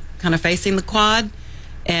Hall, right, kind of facing the quad.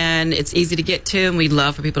 And it's easy to get to, and we'd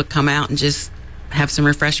love for people to come out and just have some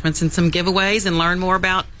refreshments and some giveaways and learn more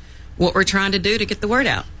about what we're trying to do to get the word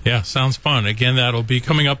out. Yeah, sounds fun. Again, that'll be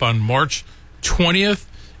coming up on March 20th.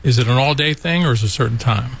 Is it an all-day thing or is it a certain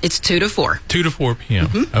time? It's 2 to 4. 2 to 4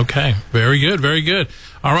 p.m. Okay. Very good.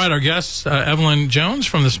 All right, our guests, Evelyn Jones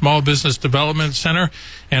from the Small Business Development Center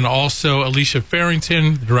and also Alicia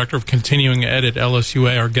Farrington, the Director of Continuing Ed at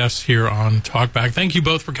LSUA, our guests here on Talkback. Thank you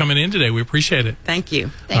both for coming in today. We appreciate it. Thank you.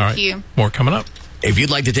 Thank you. More coming up. If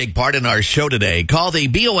you'd like to take part in our show today, call the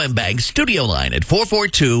BOM Bank studio line at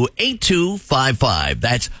 442-8255.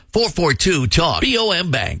 That's 442-TALK.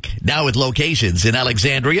 BOM Bank, now with locations in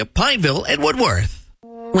Alexandria, Pineville, and Woodworth.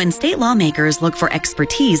 When state lawmakers look for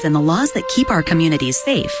expertise in the laws that keep our communities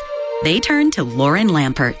safe, they turn to Lauren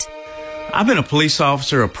Lampert. I've been a police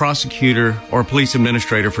officer, a prosecutor, or a police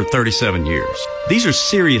administrator for 37 years. These are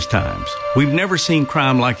serious times. We've never seen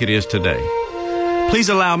crime like it is today. Please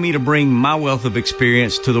allow me to bring my wealth of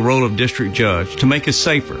experience to the role of district judge to make us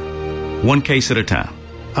safer, one case at a time.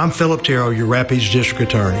 I'm Philip Terrell, your Rapides District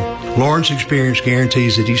Attorney. Lauren's experience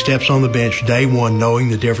guarantees that he steps on the bench day one knowing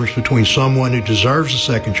the difference between someone who deserves a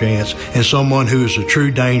second chance and someone who is a true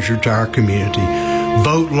danger to our community.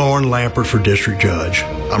 Vote Lauren Lampert for District Judge.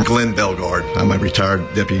 I'm Glenn Belgard. I'm a retired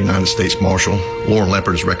Deputy United States Marshal. Lauren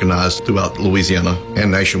Lampert is recognized throughout Louisiana and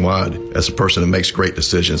nationwide as a person who makes great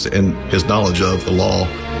decisions, and his knowledge of the law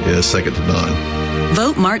is second to none.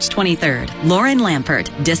 Vote March 23rd. Lauren Lampert,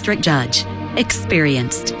 District Judge.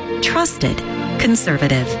 Experienced, trusted,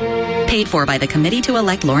 conservative. Paid for by the committee to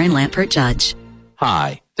elect Lauren Lampert Judge.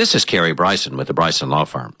 Hi, this is Kerry Bryson with the Bryson Law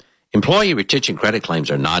Firm. Employee retention credit claims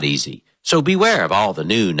are not easy, so beware of all the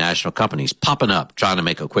new national companies popping up trying to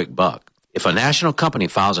make a quick buck. If a national company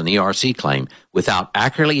files an ERC claim without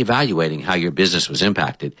accurately evaluating how your business was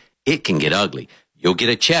impacted, it can get ugly. You'll get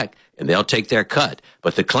a check and they'll take their cut,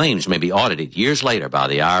 but the claims may be audited years later by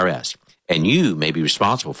the IRS. And you may be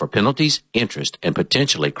responsible for penalties, interest, and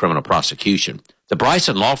potentially criminal prosecution. The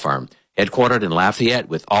Bryson Law Firm, headquartered in Lafayette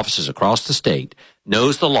with offices across the state,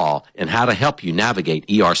 knows the law and how to help you navigate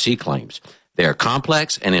ERC claims. They are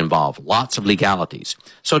complex and involve lots of legalities.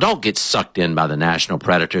 So don't get sucked in by the national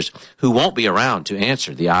predators who won't be around to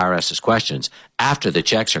answer the IRS's questions after the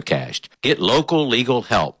checks are cashed. Get local legal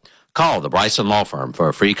help. Call the Bryson Law Firm for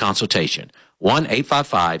a free consultation.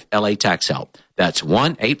 1-855-LA-TAX-HELP. That's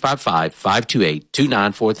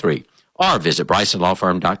 1-855-528-2943. Or visit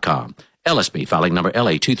BrysonLawFirm.com. LSB filing number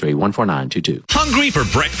LA2314922. Hungry for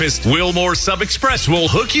breakfast? Wilmore Sub Express will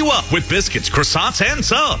hook you up with biscuits, croissants, and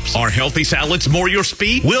subs. Are healthy salads more your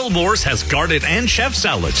speed? Wilmore's has garnet and chef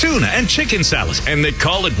salad, tuna and chicken salads, and they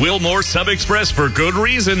call it Wilmore Sub Express for good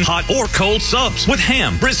reason. Hot or cold subs with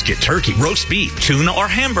ham, brisket, turkey, roast beef, tuna or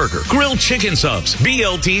hamburger, grilled chicken subs,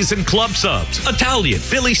 BLTs and club subs, Italian,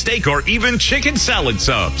 Philly steak, or even chicken salad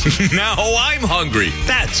subs. Now I'm hungry.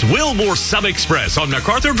 That's Wilmore Sub Express on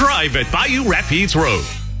MacArthur Drive at Bayou Rapides Road.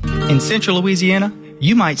 In Central Louisiana,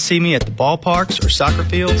 you might see me at the ballparks or soccer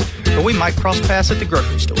fields, or we might cross paths at the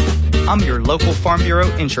grocery store. I'm your local Farm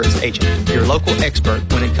Bureau insurance agent, your local expert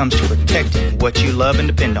when it comes to protecting what you love and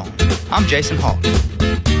depend on. I'm Jason Hall.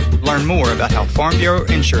 Learn more about how Farm Bureau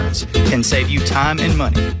insurance can save you time and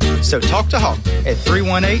money. So talk to Hawk at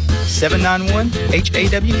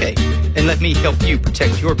 318-791-HAWK and let me help you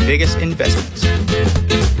protect your biggest investments.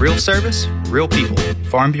 Real service, real people.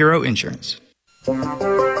 Farm Bureau Insurance. Now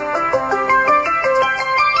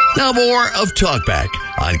more of Talkback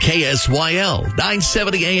on KSYL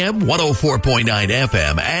 970 AM, 104.9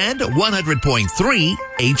 FM, and 100.3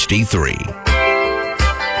 HD3.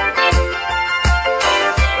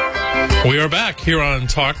 We are back here on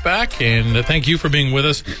Talkback, and thank you for being with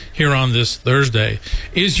us here on this Thursday.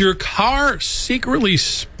 Is your car secretly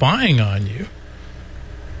spying on you?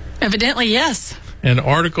 Evidently, yes. An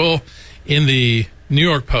article in the New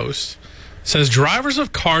York Post says drivers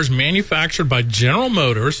of cars manufactured by General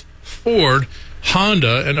Motors, Ford,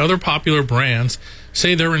 Honda, and other popular brands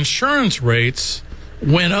say their insurance rates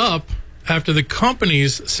went up after the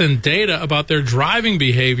companies sent data about their driving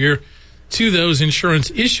behavior to those insurance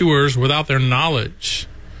issuers without their knowledge.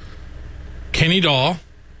 Kenny Dahl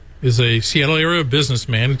is a Seattle area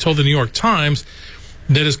businessman who told the New York Times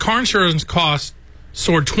that his car insurance costs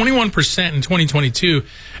soared 21% in 2022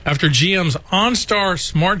 after GM's OnStar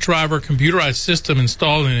Smart Driver computerized system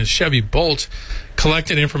installed in his Chevy Bolt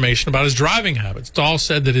collected information about his driving habits. Dahl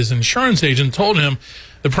said that his insurance agent told him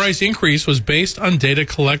the price increase was based on data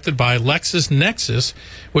collected by LexisNexis,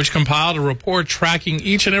 which compiled a report tracking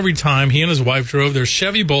each and every time he and his wife drove their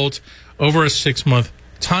Chevy Bolt over a 6-month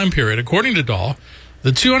time period. According to Dahl,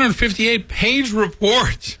 the 258-page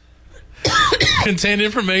report contained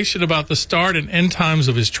information about the start and end times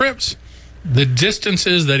of his trips, the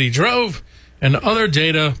distances that he drove, and other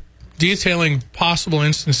data detailing possible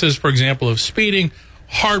instances, for example, of speeding,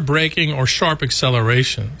 hard braking, or sharp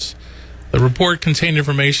accelerations. The report contained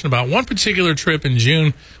information about one particular trip in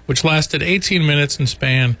June, which lasted 18 minutes and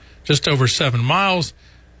spanned just over 7 miles.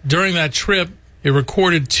 During that trip, it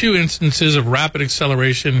recorded 2 instances of rapid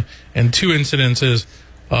acceleration and 2 incidences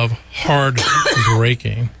of hard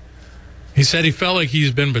braking. He said he felt like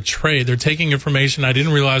he's been betrayed. They're taking information I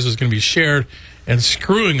didn't realize was going to be shared and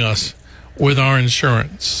screwing us with our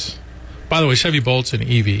insurance. By the way, Chevy Bolt's an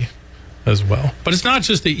EV. as well. But it's not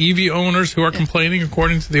just the EV owners who are complaining,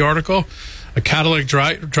 according to the article. A Cadillac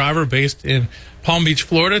driver based in Palm Beach,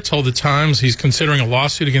 Florida, told the Times he's considering a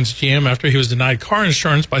lawsuit against GM after he was denied car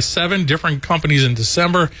insurance by 7 different companies in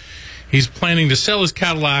December. He's planning to sell his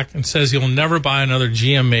Cadillac and says he'll never buy another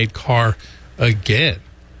GM-made car again.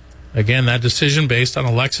 Again, that decision based on a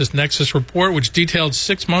LexisNexis report, which detailed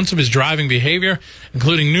 6 months of his driving behavior,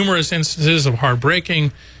 including numerous instances of hard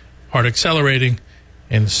braking, hard accelerating,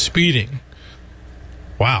 and speeding.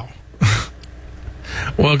 Wow.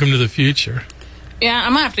 Welcome to the future. Yeah,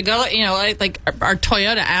 I'm going to have to go, like our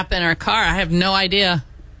Toyota app in our car, I have no idea.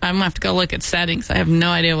 I'm going to have to go look at settings. I have no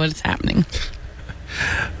idea what's happening.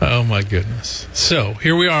 Oh, my goodness. So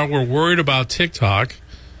here we are. We're worried about TikTok.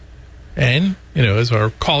 And, as our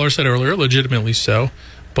caller said earlier, legitimately so.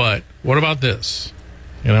 But what about this?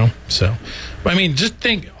 So, I mean, just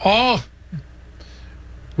think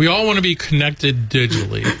we all want to be connected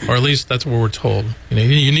digitally, or at least that's what we're told.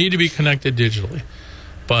 You need to be connected digitally.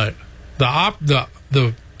 But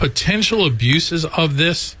the potential abuses of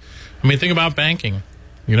this, I mean, think about banking.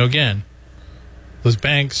 Again, those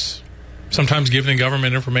banks sometimes give the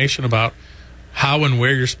government information about how and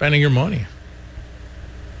where you're spending your money.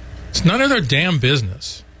 It's none of their damn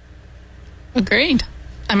business. Agreed.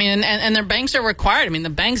 I mean, and their banks are required. I mean, the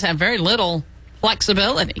banks have very little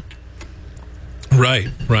flexibility. Right.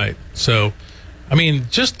 So, I mean,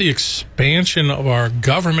 just the expansion of our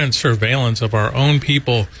government surveillance of our own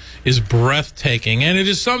people is breathtaking. And it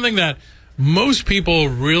is something that most people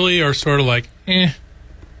really are sort of like, They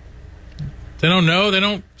don't know. They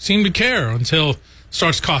don't seem to care until it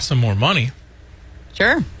starts costing more money.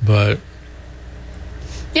 Sure. But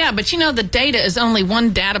the data is only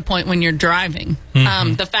one data point when you're driving.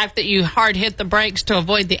 Mm-hmm. The fact that you hard hit the brakes to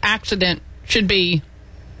avoid the accident should be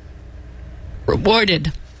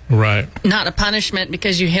rewarded. Right. Not a punishment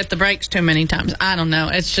because you hit the brakes too many times. I don't know.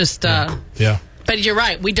 It's just... yeah. But you're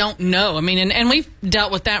right. We don't know. I mean, and we've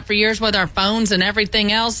dealt with that for years with our phones and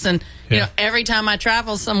everything else. And, every time I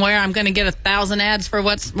travel somewhere, I'm going to get 1,000 ads for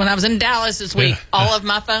when I was in Dallas this week. All of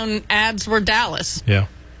my phone ads were Dallas. Yeah,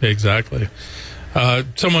 exactly.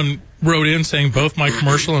 Someone wrote in saying both my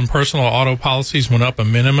commercial and personal auto policies went up a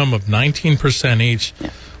minimum of 19% each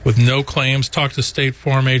with no claims. Talked to State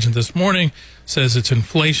Farm agent this morning, says it's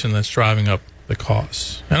inflation that's driving up the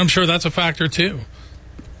costs. And I'm sure that's a factor too.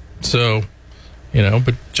 So,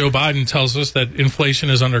 but Joe Biden tells us that inflation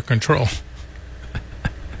is under control.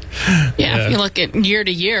 If you look at year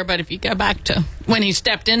to year, but if you go back to when he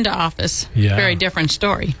stepped into office, very different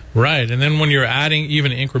story. Right. And then when you're adding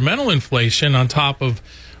even incremental inflation on top of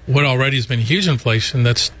what already has been huge inflation,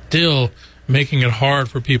 that's still making it hard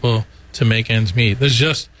for people to make ends meet. There's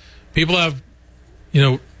just, people have,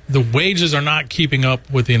 the wages are not keeping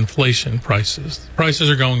up with the inflation prices. Prices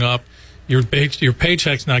are going up. Your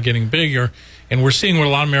paycheck's not getting bigger. And we're seeing what a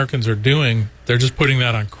lot of Americans are doing. They're just putting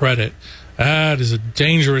that on credit. That is a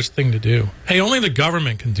dangerous thing to do. Hey, only the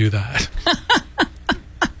government can do that.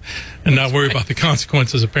 And not worry about the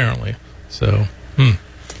consequences, apparently. So,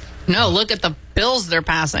 No, look at the bills they're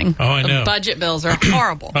passing. Oh, I know. The budget bills are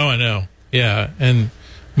horrible. Oh, I know. Yeah, and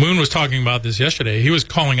Moon was talking about this yesterday. He was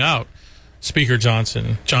calling out Speaker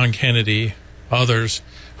Johnson, John Kennedy, others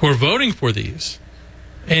who are voting for these.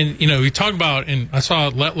 And, we talked about, and I saw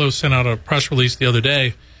Letlow sent out a press release the other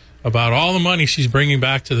day about all the money she's bringing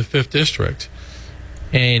back to the 5th District.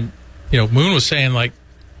 And, Moon was saying,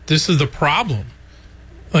 this is the problem.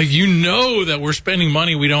 That we're spending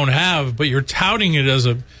money we don't have, but you're touting it as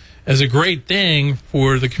a great thing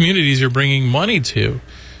for the communities you're bringing money to.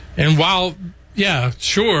 And while,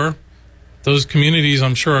 sure, those communities,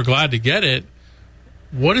 I'm sure, are glad to get it,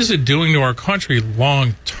 what is it doing to our country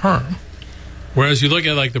long term? Whereas you look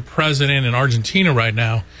at, the president in Argentina right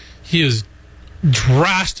now, he is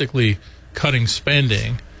drastically cutting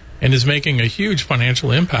spending and is making a huge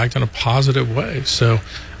financial impact in a positive way. So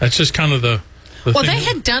that's just kind of the well, they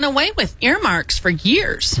had done away with earmarks for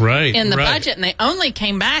years in the budget, and they only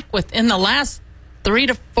came back within the last 3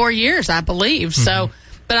 to 4 years, I believe. Mm-hmm. So,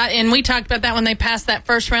 and we talked about that when they passed that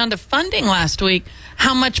first round of funding last week,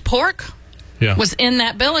 how much pork was in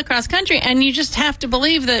that bill across country. And you just have to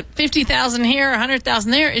believe that 50,000 here,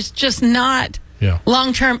 100,000 there is just not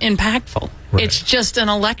long-term impactful. Right. It's just an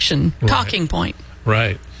election talking point.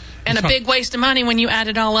 Right. And a big waste of money when you add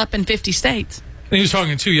it all up in 50 states. And he was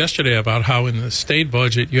talking, too, yesterday about how in the state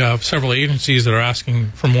budget you have several agencies that are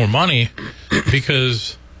asking for more money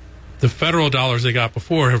because the federal dollars they got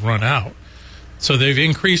before have run out. So they've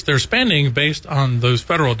increased their spending based on those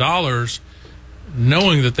federal dollars,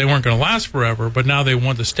 knowing that they weren't going to last forever, but now they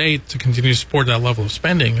want the state to continue to support that level of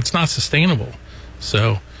spending. It's not sustainable.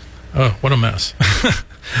 So Oh, what a mess.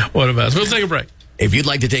 What a mess. We'll take a break. If you'd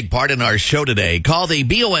like to take part in our show today, call the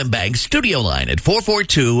BOM Bank studio line at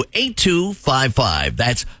 442-8255.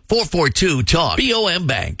 That's 442-TALK. BOM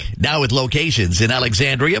Bank, now with locations in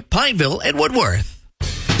Alexandria, Pineville, and Woodworth.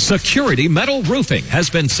 Security Metal Roofing has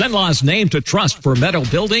been Cenla's name to trust for metal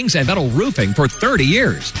buildings and metal roofing for 30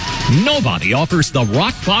 years. Nobody offers the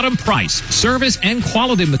rock-bottom price, service, and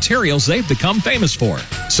quality materials they've become famous for.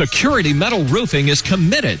 Security Metal Roofing is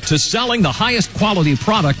committed to selling the highest quality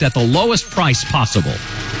product at the lowest price possible.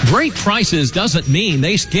 Great prices doesn't mean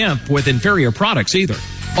they skimp with inferior products either.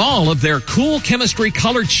 All of their cool chemistry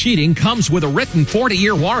colored sheeting comes with a written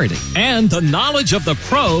 40-year warranty and the knowledge of the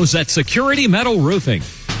pros at Security Metal Roofing.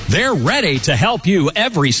 They're ready to help you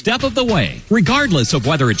every step of the way, regardless of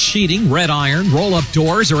whether it's sheeting, red iron, roll-up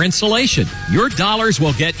doors, or insulation. Your dollars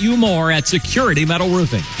will get you more at Security Metal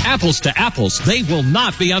Roofing. Apples to apples, they will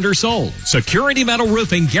not be undersold. Security Metal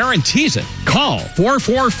Roofing guarantees it. Call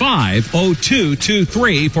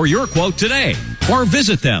 445-0223 for your quote today, or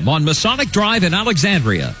visit them on Masonic Drive in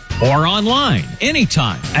Alexandria, or online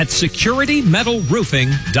anytime at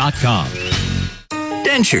securitymetalroofing.com.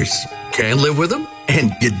 Dentures. Can't live with them,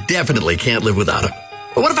 and you definitely can't live without them.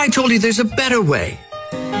 But what if I told you there's a better way?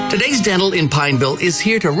 Today's Dental in Pineville is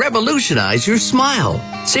here to revolutionize your smile.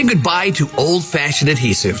 Say goodbye to old-fashioned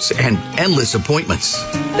adhesives and endless appointments.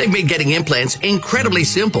 They've made getting implants incredibly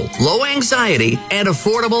simple, low anxiety, and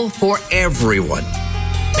affordable for everyone.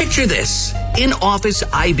 Picture this: in-office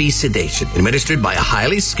IV sedation administered by a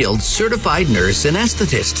highly skilled certified nurse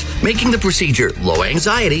anesthetist, making the procedure low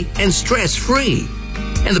anxiety and stress-free.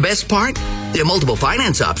 And the best part? Their multiple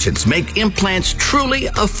finance options make implants truly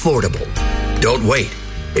affordable. Don't wait.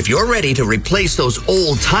 If you're ready to replace those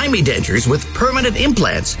old-timey dentures with permanent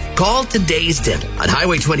implants, call Today's Dental on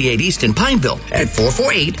Highway 28 East in Pineville at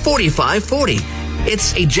 448-4540.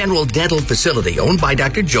 It's a general dental facility owned by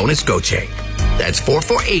Dr. Jonas Goche. That's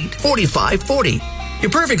 448-4540.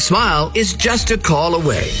 Your perfect smile is just a call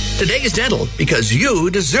away. Today's Dental, because you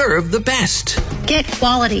deserve the best. Get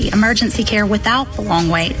quality emergency care without the long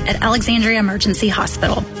wait at Alexandria Emergency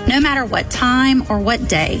Hospital. No matter what time or what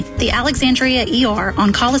day, the Alexandria ER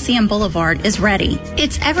on Coliseum Boulevard is ready.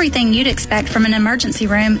 It's everything you'd expect from an emergency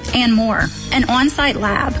room and more. An on-site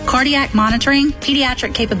lab, cardiac monitoring,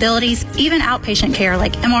 pediatric capabilities, even outpatient care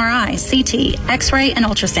like MRI, CT, X-ray, and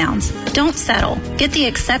ultrasounds. Don't settle. Get the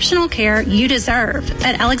exceptional care you deserve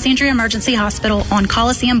at Alexandria Emergency Hospital on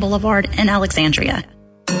Coliseum Boulevard in Alexandria.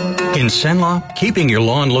 In Cenla, keeping your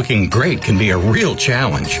lawn looking great can be a real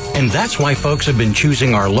challenge. And that's why folks have been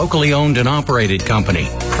choosing our locally owned and operated company,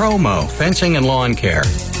 Promo Fencing and Lawn Care.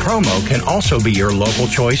 Promo can also be your local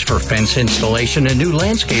choice for fence installation and new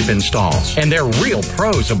landscape installs. And they're real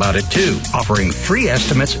pros about it too, offering free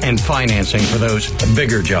estimates and financing for those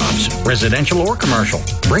bigger jobs, residential or commercial.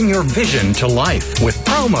 Bring your vision to life with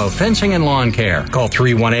Promo Fencing and Lawn Care. Call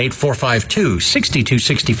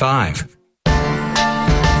 318-452-6265.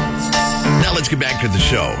 Now let's get back to the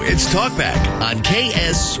show. It's Talkback on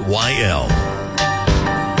KSYL.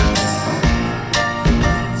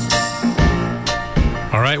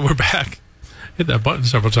 All right, we're back. Hit that button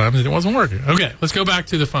several times and it wasn't working. Okay, let's go back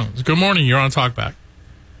to the phones. Good morning. You're on Talkback.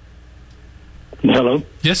 Hello?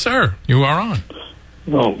 Yes, sir. You are on.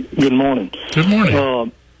 Oh, good morning. Good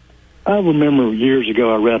morning. I remember years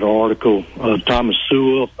ago I read an article, Thomas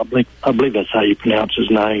Sowell, I believe that's how you pronounce his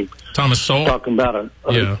name. Thomas Sowell? Talking about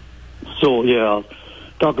yeah. So, yeah,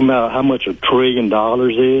 talking about how much $1 trillion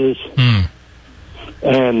is.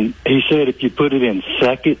 And he said if you put it in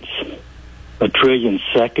seconds, 1 trillion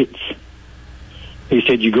seconds, he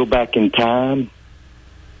said you go back in time.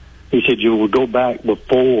 He said you will go back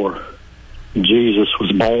before Jesus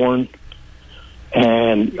was born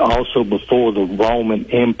and also before the Roman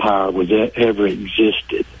Empire was ever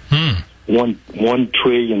existed. 1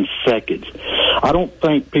 trillion seconds. I don't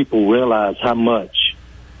think people realize how much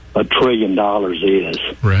 $1 trillion is.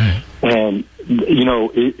 Right. And, you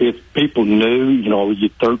know, if people knew, you know,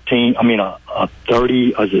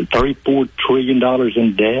 $34 trillion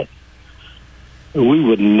in debt, we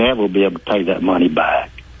would never be able to pay that money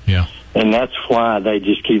back. Yeah. And that's why they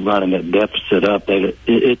just keep running that deficit up.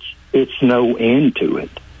 It's no end to it.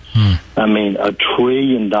 I mean, $1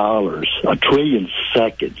 trillion, 1 trillion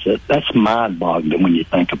seconds, that's mind-boggling when you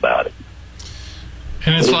think about it.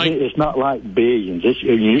 And it's not like billions.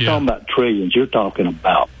 You're talking about trillions. You're talking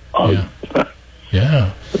about...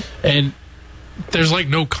 Yeah. And there's like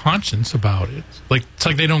no conscience about it. Like, it's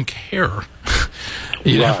like they don't care.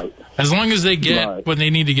 you know? As long as they get what they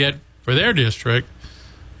need to get for their district,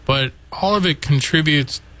 but all of it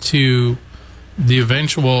contributes to the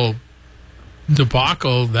eventual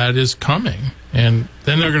debacle that is coming. And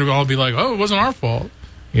then they're going to all be like, oh, it wasn't our fault,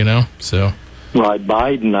 so. Right.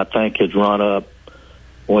 Biden, I think, has run up,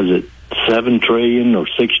 was it $7 trillion or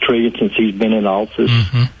 $6 trillion since he's been in office?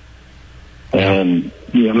 Mm-hmm. Yeah. And,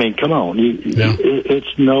 come on.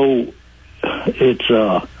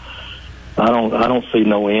 I don't see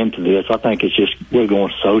no end to this. I think it's just we're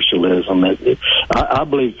going socialism. I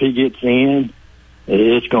believe if he gets in,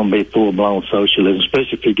 it's going to be full-blown socialism,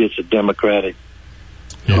 especially if he gets a Democratic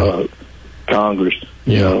Congress.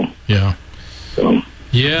 Yeah.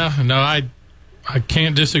 I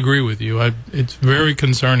can't disagree with you. It's very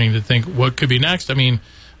concerning to think what could be next. I mean,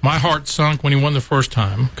 my heart sunk when he won the first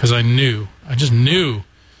time because I just knew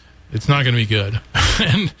it's not going to be good.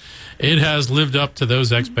 And it has lived up to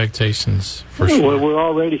those expectations for sure. Well, we're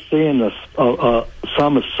already seeing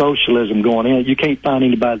some of socialism going in. You can't find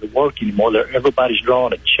anybody to work anymore. Everybody's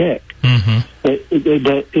drawing a check. Mm-hmm.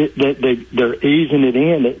 They're easing it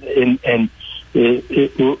in, and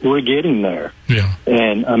we're getting there. Yeah.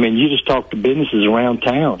 And, you just talk to businesses around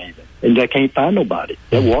town even, and they can't find nobody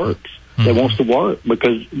that works, that wants to work,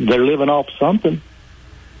 because they're living off something.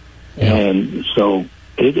 Yeah. And so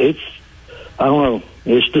it's, I don't know,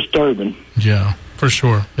 it's disturbing. Yeah, for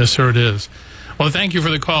sure. Yes, sir, it is. Well, thank you for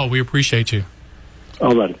the call. We appreciate you.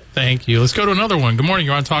 All right. Thank you. Let's go to another one. Good morning.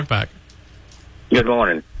 You're on Talkback. Good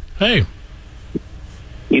morning. Hey.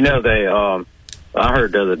 I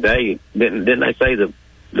heard the other day, didn't they say the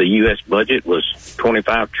U.S. budget was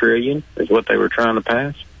 $25 trillion is what they were trying to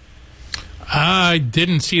pass? I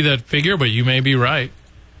didn't see that figure, but you may be right.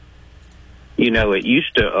 It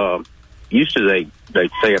used to they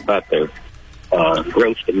say about the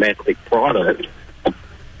gross domestic product.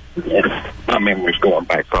 My memory's going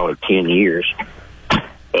back probably 10 years,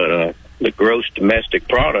 but the gross domestic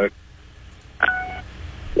product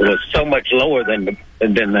was so much lower than the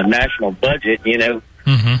national budget,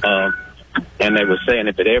 Mm-hmm. And they were saying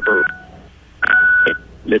if the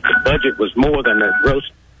budget was more than the gross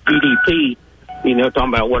GDP, talking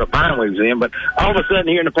about what a bind we was in. But all of a sudden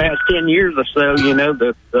here in the past 10 years or so,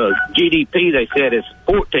 the GDP, they said, is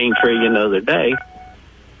 $14 trillion the other day.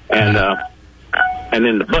 And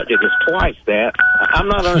then the budget is twice that. I'm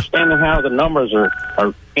not understanding how the numbers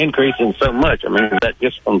are increasing so much. Is that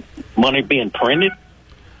just from money being printed?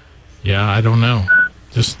 Yeah, I don't know.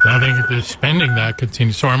 I think the spending that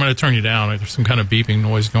continues. Sorry, I'm going to turn you down. There's some kind of beeping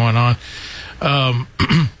noise going on.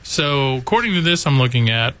 So, according to this, I'm looking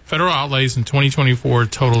at federal outlays in 2024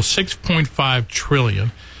 total $6.5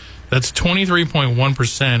 trillion. That's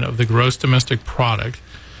 23.1% of the gross domestic product.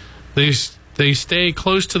 They stay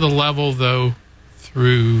close to the level, though,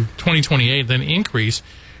 through 2028, then increase,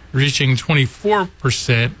 reaching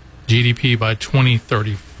 24% GDP by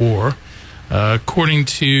 2034. According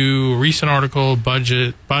to a recent article,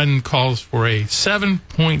 Biden calls for a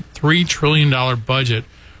 $7.3 trillion budget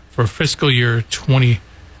for fiscal year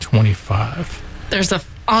 2025. There's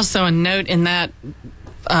also a note in that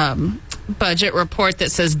budget report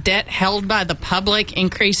that says debt held by the public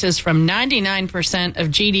increases from 99% of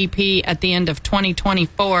GDP at the end of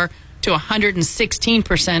 2024 to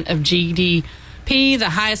 116% of GDP, the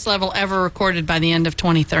highest level ever recorded by the end of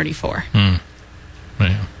 2034. Man.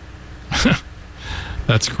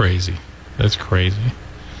 That's crazy.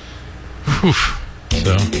 Whew.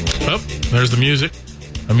 So, there's the music.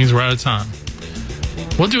 That means we're out of time.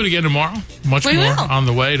 We'll do it again tomorrow. Much more on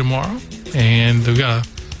the way tomorrow. And we've got a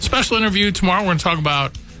special interview tomorrow. We're going to talk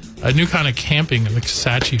about a new kind of camping in the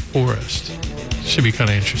Kisatchie Forest. Should be kind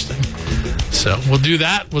of interesting. So we'll do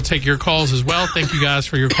that. We'll take your calls as well. Thank you guys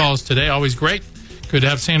for your calls today. Always great. Good to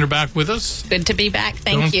have Sandra back with us. Good to be back.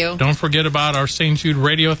 Thank you. Don't forget about our St. Jude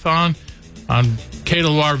Radiothon on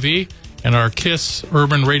KWRV and our KISS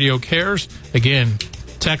Urban Radio Cares. Again,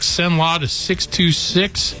 text SENLAW to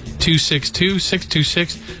 626-262,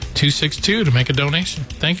 626-262 to make a donation.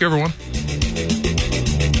 Thank you, everyone.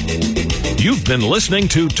 You've been listening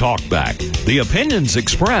to Talkback. The opinions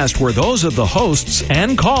expressed were those of the hosts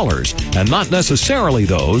and callers, and not necessarily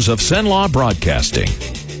those of SENLAW Broadcasting.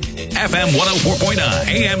 FM 104.9,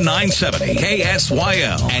 AM 970,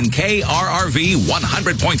 KSYL, and KRRV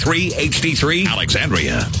 100.3 HD3,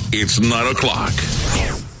 Alexandria. It's 9 o'clock.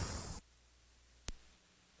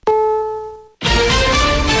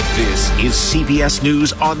 This is CBS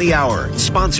News on the Hour, sponsored